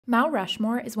Mount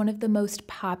Rushmore is one of the most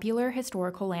popular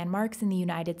historical landmarks in the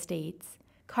United States.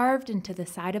 Carved into the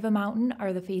side of a mountain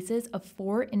are the faces of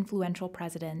 4 influential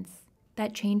presidents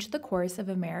that changed the course of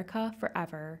America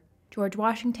forever: George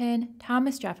Washington,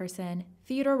 Thomas Jefferson,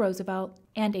 Theodore Roosevelt,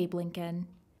 and Abe Lincoln.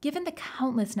 Given the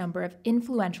countless number of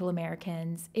influential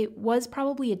Americans, it was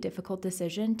probably a difficult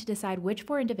decision to decide which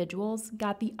 4 individuals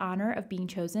got the honor of being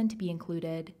chosen to be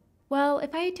included. Well,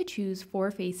 if I had to choose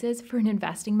 4 faces for an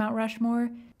investing Mount Rushmore,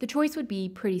 the choice would be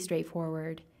pretty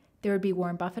straightforward. There would be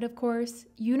Warren Buffett, of course,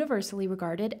 universally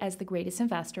regarded as the greatest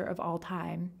investor of all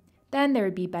time. Then there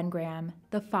would be Ben Graham,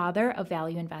 the father of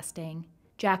value investing.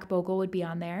 Jack Bogle would be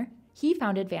on there. He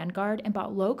founded Vanguard and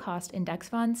bought low-cost index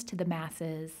funds to the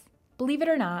masses. Believe it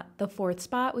or not, the 4th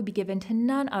spot would be given to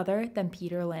none other than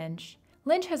Peter Lynch.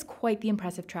 Lynch has quite the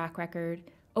impressive track record.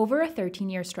 Over a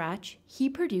 13-year stretch, he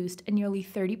produced a nearly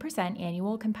 30%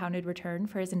 annual compounded return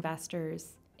for his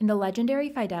investors in the legendary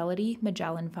Fidelity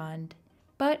Magellan Fund.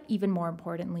 But even more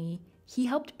importantly, he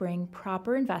helped bring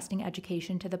proper investing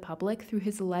education to the public through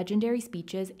his legendary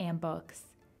speeches and books.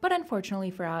 But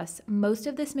unfortunately for us, most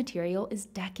of this material is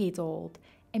decades old,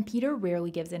 and Peter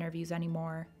rarely gives interviews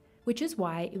anymore, which is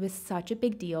why it was such a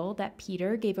big deal that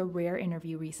Peter gave a rare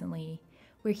interview recently,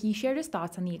 where he shared his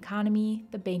thoughts on the economy,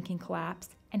 the banking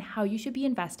collapse, and how you should be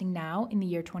investing now in the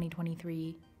year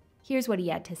 2023. Here's what he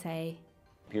had to say.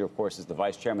 Peter, of course, is the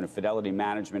vice chairman of Fidelity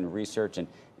Management Research and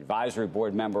advisory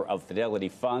board member of Fidelity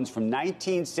Funds. From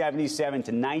 1977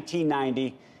 to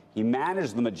 1990, he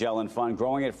managed the Magellan Fund,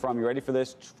 growing it from, you ready for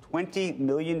this, $20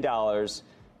 million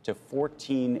to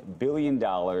 $14 billion in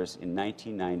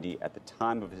 1990 at the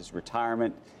time of his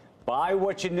retirement. Buy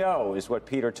what you know is what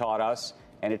Peter taught us,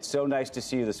 and it's so nice to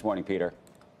see you this morning, Peter.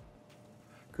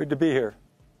 Good to be here.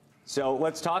 So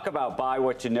let's talk about buy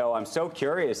what you know. I'm so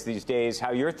curious these days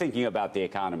how you're thinking about the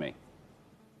economy.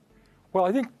 Well,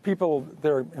 I think people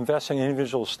that are investing in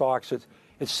individual stocks,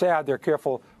 it's sad they're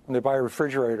careful when they buy a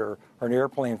refrigerator or an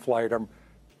airplane flight.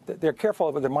 They're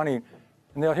careful with their money,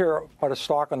 and they'll hear about a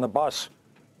stock on the bus,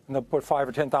 and they'll put $5,000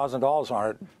 or $10,000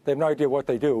 on it. They have no idea what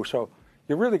they do. So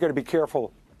you're really going to be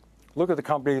careful. Look at the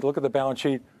company, look at the balance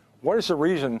sheet. What is the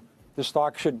reason the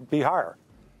stock should be higher?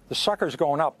 The sucker's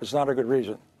going up is not a good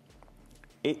reason.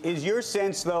 Is your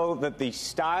sense, though, that the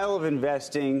style of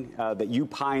investing that you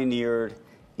pioneered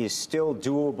is still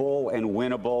doable and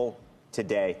winnable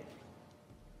today?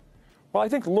 Well, I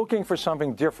think looking for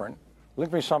something different,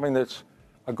 looking for something that's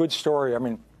a good story. I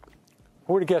mean,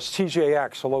 who would have guessed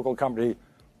TJX, a local company,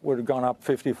 would have gone up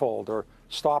 50-fold, or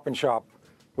Stop and Shop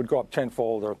would go up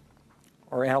 10-fold,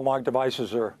 or Analog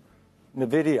Devices, or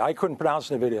NVIDIA. I couldn't pronounce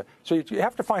NVIDIA. So you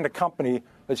have to find a company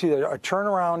that's either a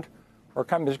turnaround or a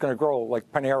company that's going to grow, like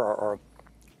Panera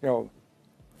or,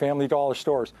 Family Dollar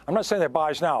stores. I'm not saying that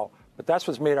buys now, but that's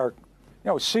what's made our,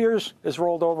 Sears is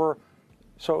rolled over.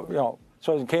 So,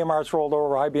 so Kmart's rolled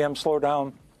over, IBM slowed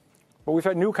down. But we've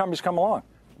had new companies come along.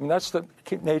 I mean, that's the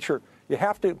nature. You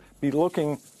have to be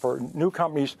looking for new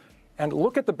companies and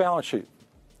look at the balance sheet.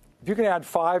 If you can add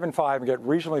 5 and 5 and get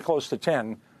reasonably close to 10,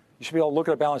 you should be able to look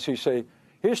at a balance sheet and say,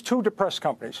 here's 2 depressed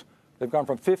companies. They've gone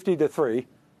from 50 to 3.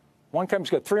 One company's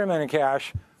got $3 million in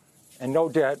cash and no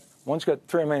debt. One's got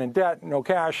 $3 million in debt and no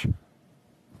cash.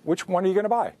 Which one are you going to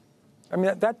buy? I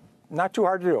mean, that's not too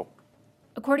hard to do.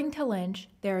 According to Lynch,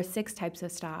 there are 6 types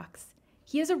of stocks.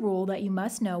 He has a rule that you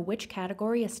must know which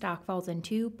category a stock falls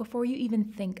into before you even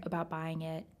think about buying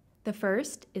it. The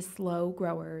first is slow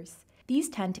growers. These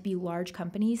tend to be large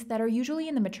companies that are usually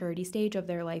in the maturity stage of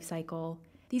their life cycle.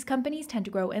 These companies tend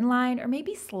to grow in line or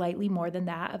maybe slightly more than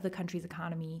that of the country's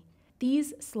economy.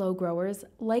 These slow growers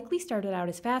likely started out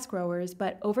as fast growers,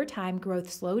 but over time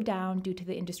growth slowed down due to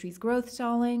the industry's growth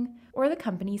stalling or the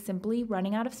company simply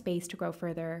running out of space to grow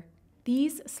further.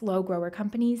 These slow grower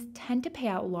companies tend to pay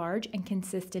out large and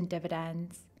consistent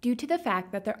dividends due to the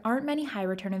fact that there aren't many high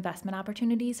return investment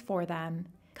opportunities for them.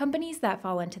 Companies that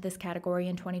fall into this category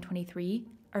in 2023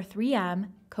 are 3M,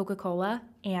 Coca-Cola,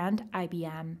 and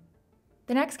IBM.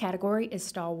 The next category is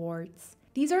stalwarts.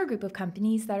 These are a group of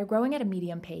companies that are growing at a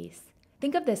medium pace.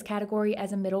 Think of this category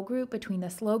as a middle group between the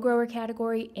slow grower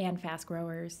category and fast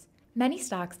growers. Many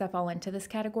stocks that fall into this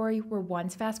category were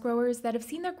once fast growers that have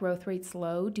seen their growth rate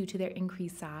slow due to their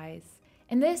increased size.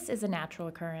 And this is a natural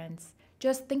occurrence.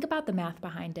 Just think about the math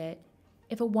behind it.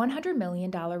 If a $100 million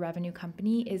revenue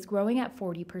company is growing at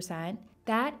 40%,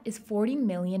 that is $40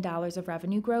 million of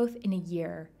revenue growth in a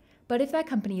year. But if that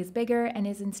company is bigger and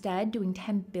is instead doing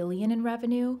 $10 billion in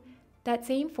revenue, that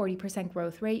same 40%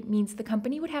 growth rate means the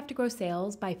company would have to grow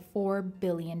sales by $4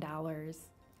 billion.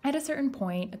 At a certain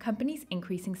point, a company's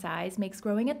increasing size makes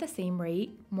growing at the same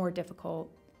rate more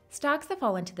difficult. Stocks that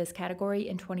fall into this category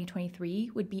in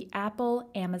 2023 would be Apple,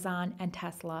 Amazon, and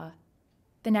Tesla.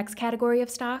 The next category of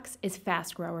stocks is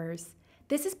fast growers.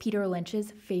 This is Peter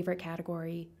Lynch's favorite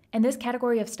category. And this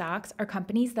category of stocks are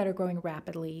companies that are growing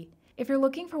rapidly. If you're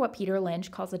looking for what Peter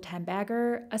Lynch calls a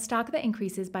 10-bagger, a stock that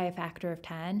increases by a factor of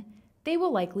 10, they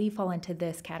will likely fall into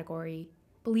this category.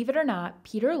 Believe it or not,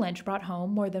 Peter Lynch brought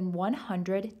home more than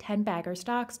 100 10-bagger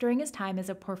stocks during his time as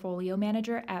a portfolio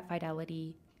manager at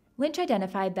Fidelity. Lynch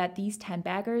identified that these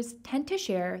 10-baggers tend to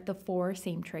share the 4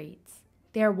 same traits.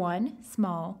 They are 1,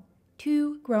 small,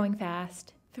 2, growing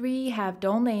fast, 3, have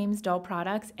dull names, dull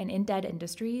products, and in dead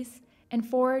industries, and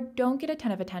 4, don't get a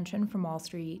ton of attention from Wall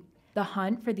Street. The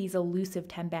hunt for these elusive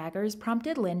 10-baggers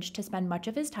prompted Lynch to spend much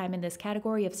of his time in this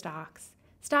category of stocks.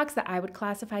 Stocks that I would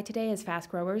classify today as fast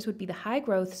growers would be the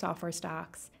high-growth software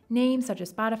stocks, names such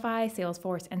as Spotify,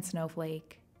 Salesforce, and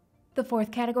Snowflake. The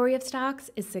fourth category of stocks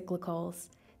is cyclicals.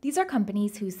 These are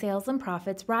companies whose sales and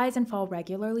profits rise and fall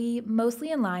regularly, mostly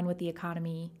in line with the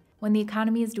economy. When the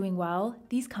economy is doing well,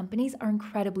 these companies are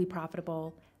incredibly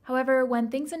profitable. However, when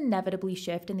things inevitably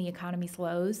shift and the economy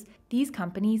slows, these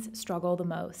companies struggle the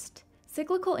most.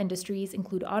 Cyclical industries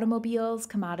include automobiles,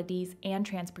 commodities, and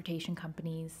transportation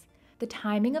companies. The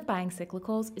timing of buying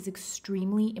cyclicals is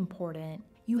extremely important.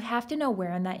 You have to know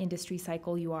where in that industry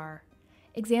cycle you are.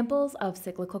 Examples of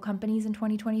cyclical companies in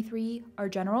 2023 are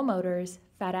General Motors,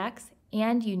 FedEx,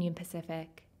 and Union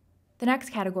Pacific. The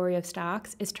next category of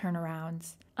stocks is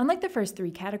turnarounds. Unlike the first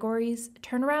 3 categories,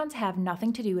 turnarounds have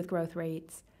nothing to do with growth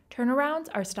rates. Turnarounds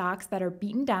are stocks that are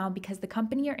beaten down because the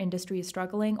company or industry is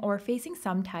struggling or facing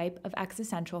some type of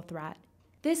existential threat.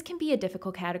 This can be a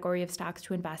difficult category of stocks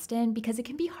to invest in because it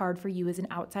can be hard for you as an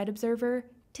outside observer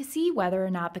to see whether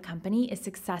or not the company is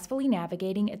successfully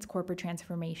navigating its corporate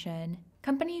transformation.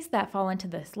 Companies that fall into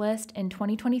this list in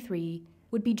 2023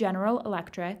 would be General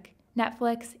Electric,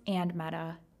 Netflix, and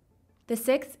Meta. The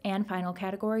sixth and final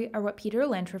category are what Peter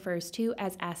Lynch refers to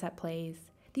as asset plays.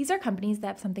 These are companies that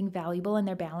have something valuable in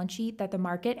their balance sheet that the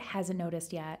market hasn't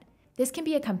noticed yet. This can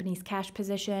be a company's cash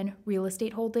position, real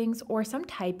estate holdings, or some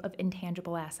type of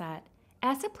intangible asset.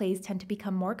 Asset plays tend to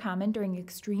become more common during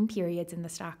extreme periods in the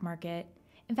stock market.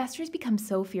 Investors become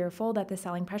so fearful that the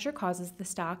selling pressure causes the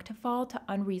stock to fall to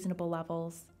unreasonable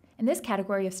levels. And this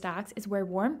category of stocks is where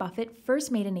Warren Buffett first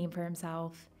made a name for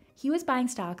himself. He was buying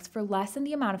stocks for less than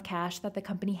the amount of cash that the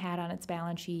company had on its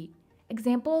balance sheet.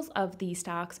 Examples of these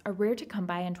stocks are rare to come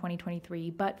by in 2023,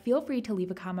 but feel free to leave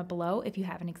a comment below if you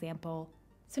have an example.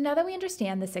 So now that we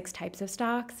understand the 6 types of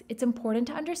stocks, it's important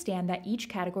to understand that each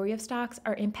category of stocks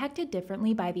are impacted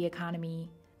differently by the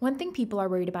economy. One thing people are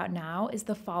worried about now is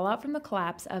the fallout from the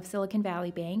collapse of Silicon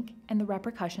Valley Bank and the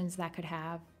repercussions that could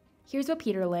have. Here's what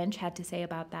Peter Lynch had to say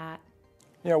about that.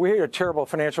 You know, we had a terrible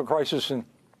financial crisis in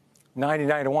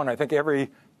 1991. I think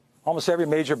almost every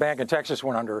major bank in Texas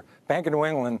went under. Bank of New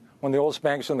England, one of the oldest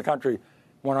banks in the country,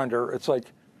 went under. It's like,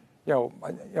 in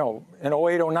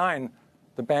 08, 09,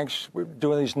 the banks were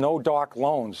doing these no-doc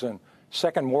loans and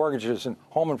second mortgages and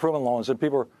home improvement loans, and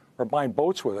people are buying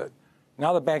boats with it.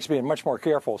 Now the bank's being much more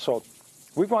careful. So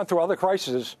we've gone through other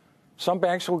crises. Some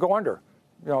banks will go under.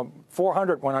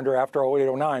 400 went under after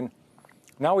 08, 09.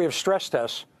 Now we have stress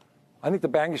tests. I think the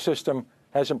banking system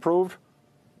has improved.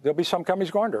 There'll be some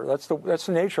companies go under. That's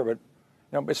the nature of it.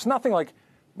 It's nothing like,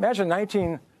 imagine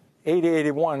 1980,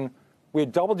 81, we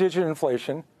had double-digit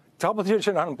inflation,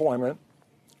 double-digit unemployment,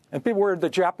 and people were the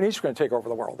Japanese were going to take over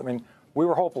the world. I mean, we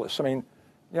were hopeless. I mean,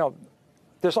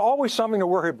 there's always something to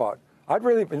worry about. I'd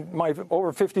really, in my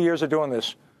over 50 years of doing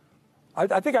this,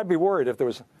 I think I'd be worried if there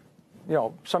was,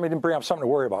 somebody didn't bring up something to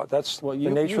worry about. That's the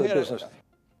nature of the business.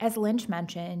 As Lynch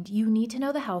mentioned, you need to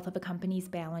know the health of a company's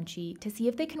balance sheet to see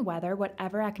if they can weather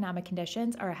whatever economic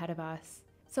conditions are ahead of us.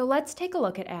 So let's take a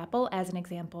look at Apple as an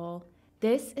example.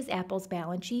 This is Apple's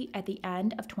balance sheet at the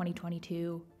end of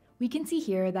 2022. We can see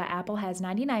here that Apple has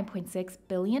 $99.6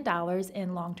 billion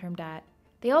in long-term debt.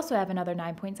 They also have another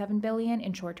 $9.7 billion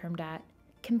in short-term debt.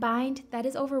 Combined, that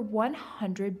is over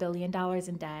 $100 billion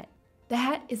in debt.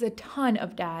 That is a ton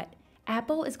of debt.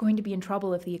 Apple is going to be in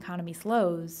trouble if the economy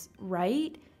slows,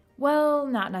 right? Well,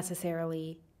 not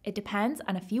necessarily. It depends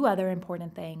on a few other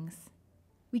important things.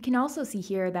 We can also see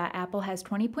here that Apple has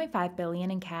 $20.5 billion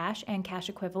in cash and cash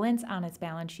equivalents on its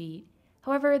balance sheet.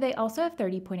 However, they also have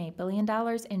 $30.8 billion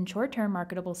in short-term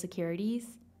marketable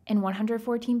securities and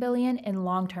 $114 billion in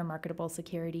long-term marketable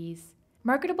securities.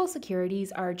 Marketable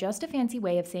securities are just a fancy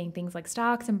way of saying things like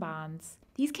stocks and bonds.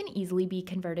 These can easily be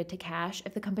converted to cash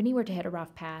if the company were to hit a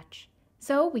rough patch.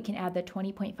 So we can add the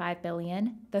 $20.5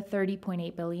 billion, the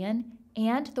 $30.8 billion,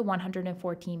 and the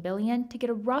 $114 billion to get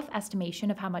a rough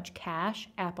estimation of how much cash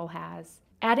Apple has.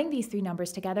 Adding these three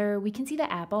numbers together, we can see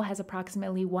that Apple has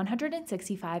approximately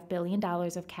 $165 billion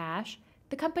of cash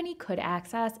the company could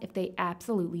access if they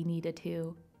absolutely needed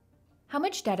to. How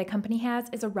much debt a company has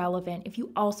is irrelevant if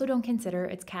you also don't consider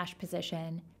its cash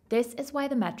position. This is why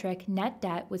the metric net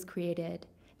debt was created.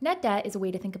 Net debt is a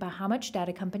way to think about how much debt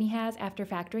a company has after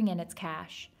factoring in its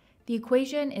cash. The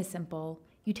equation is simple.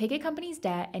 You take a company's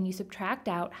debt and you subtract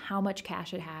out how much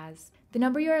cash it has. The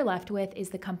number you are left with is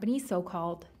the company's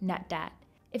so-called net debt.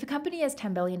 If a company has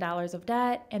 $10 billion of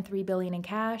debt and $3 billion in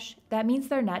cash, that means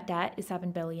their net debt is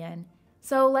 $7 billion.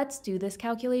 So let's do this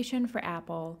calculation for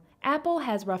Apple. Apple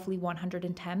has roughly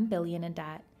 $110 billion in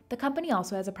debt. The company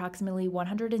also has approximately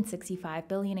 $165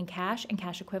 billion in cash and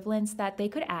cash equivalents that they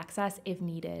could access if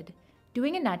needed.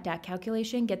 Doing a net debt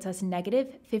calculation gets us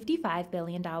negative $55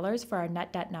 billion for our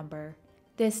net debt number.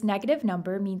 This negative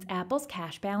number means Apple's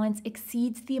cash balance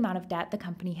exceeds the amount of debt the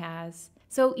company has.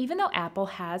 So even though Apple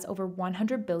has over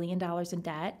 $100 billion in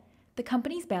debt, the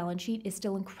company's balance sheet is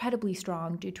still incredibly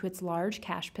strong due to its large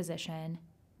cash position.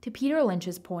 To Peter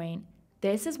Lynch's point,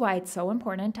 this is why it's so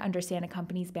important to understand a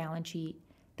company's balance sheet.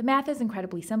 The math is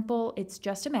incredibly simple, it's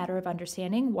just a matter of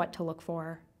understanding what to look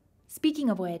for. Speaking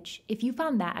of which, if you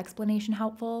found that explanation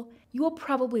helpful, you will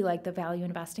probably like the value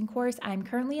investing course I'm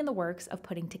currently in the works of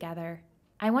putting together.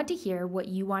 I want to hear what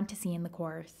you want to see in the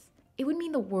course. It would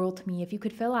mean the world to me if you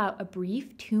could fill out a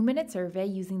brief 2-minute survey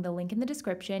using the link in the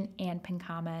description and pin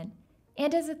comment.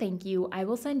 And as a thank you, I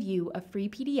will send you a free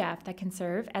PDF that can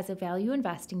serve as a value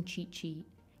investing cheat sheet.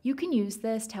 You can use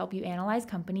this to help you analyze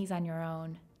companies on your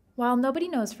own. While nobody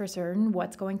knows for certain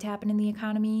what's going to happen in the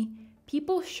economy,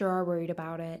 people sure are worried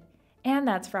about it. And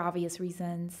that's for obvious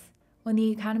reasons. When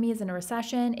the economy is in a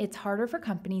recession, it's harder for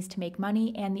companies to make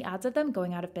money and the odds of them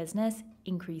going out of business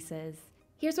increases.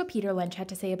 Here's what Peter Lynch had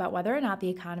to say about whether or not the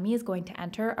economy is going to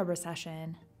enter a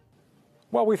recession.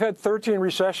 Well, we've had 13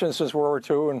 recessions since World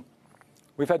War II, and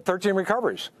we've had 13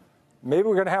 recoveries. Maybe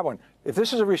we're going to have one. If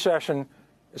this is a recession,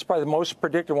 it's probably the most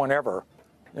predicted one ever.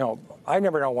 I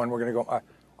never know when we're going to go.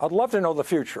 I'd love to know the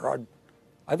future.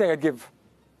 I think it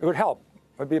would help.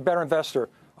 I'd be a better investor.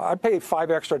 I'd pay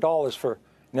 $5 extra for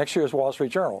next year's Wall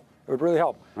Street Journal. It would really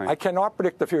help. Right. I cannot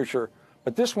predict the future,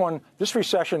 but this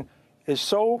recession is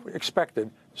so expected,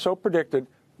 so predicted.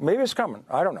 Maybe it's coming.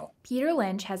 I don't know. Peter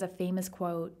Lynch has a famous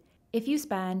quote, "If you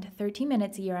spend 13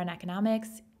 minutes a year on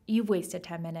economics, you've wasted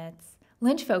 10 minutes.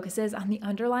 Lynch focuses on the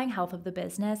underlying health of the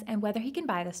business and whether he can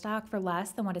buy the stock for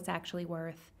less than what it's actually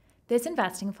worth. This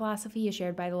investing philosophy is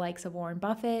shared by the likes of Warren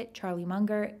Buffett, Charlie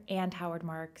Munger, and Howard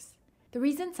Marks. The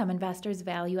reason some investors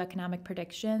value economic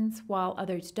predictions while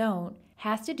others don't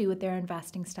has to do with their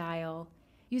investing style.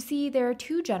 You see, there are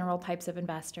two general types of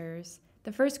investors.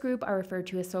 The first group are referred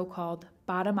to as so-called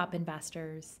bottom-up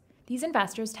investors. These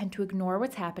investors tend to ignore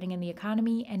what's happening in the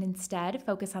economy and instead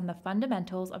focus on the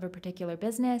fundamentals of a particular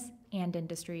business and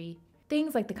industry.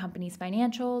 Things like the company's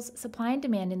financials, supply and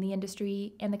demand in the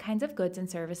industry, and the kinds of goods and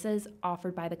services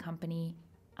offered by the company.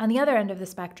 On the other end of the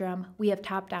spectrum, we have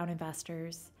top-down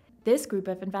investors. This group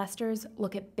of investors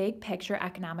look at big-picture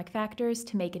economic factors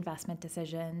to make investment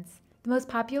decisions. The most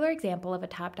popular example of a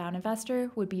top-down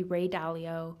investor would be Ray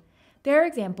Dalio. There are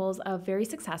examples of very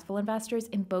successful investors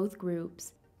in both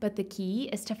groups, but the key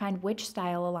is to find which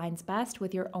style aligns best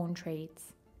with your own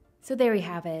traits. So there you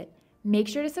have it. Make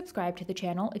sure to subscribe to the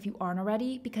channel if you aren't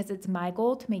already, because it's my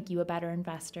goal to make you a better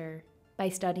investor by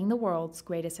studying the world's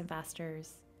greatest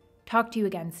investors. Talk to you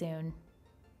again soon.